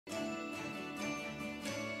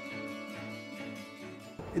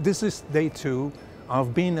This is day 2.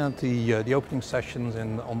 I've been at the opening sessions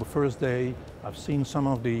on the first day. I've seen some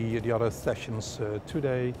of the other sessions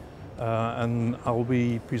today, and I'll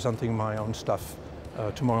be presenting my own stuff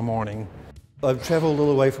tomorrow morning. I've travelled all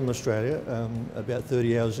the way from Australia, about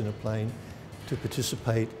 30 hours in a plane, to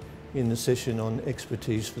participate in the session on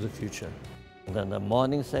expertise for the future. In the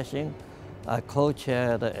morning session, I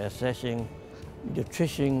co-chaired a session,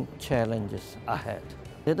 nutrition challenges ahead.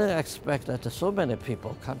 Didn't expect that so many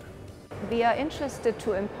people come. We are interested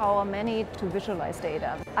to empower many to visualize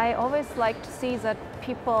data. I always like to see that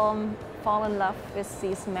people fall in love with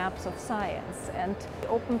these maps of science and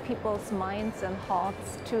open people's minds and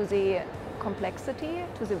hearts to the complexity,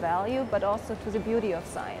 to the value, but also to the beauty of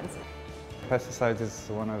science. Pesticides is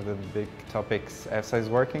one of the big topics EFSA is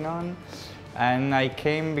working on. And I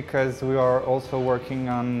came because we are also working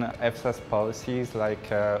on EFSA's policies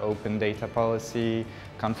like open data policy,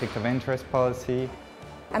 conflict of interest policy.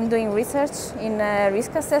 I'm doing research in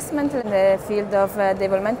risk assessment in the field of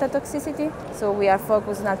developmental toxicity. So we are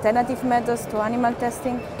focused on alternative methods to animal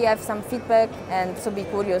testing. We have some feedback and so be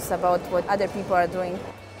curious about what other people are doing.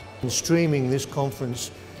 In streaming this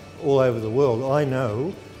conference all over the world, I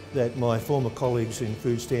know that my former colleagues in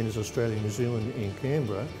Food Standards Australia and New Zealand in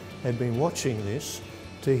Canberra have been watching this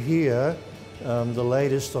to hear the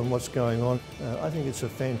latest on what's going on. I think it's a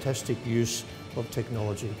fantastic use of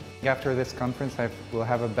technology. After this conference, I will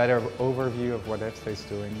have a better overview of what EFSA is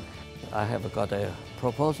doing. I have got a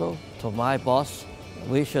proposal to my boss.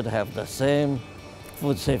 We should have the same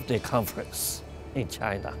food safety conference in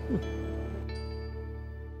China.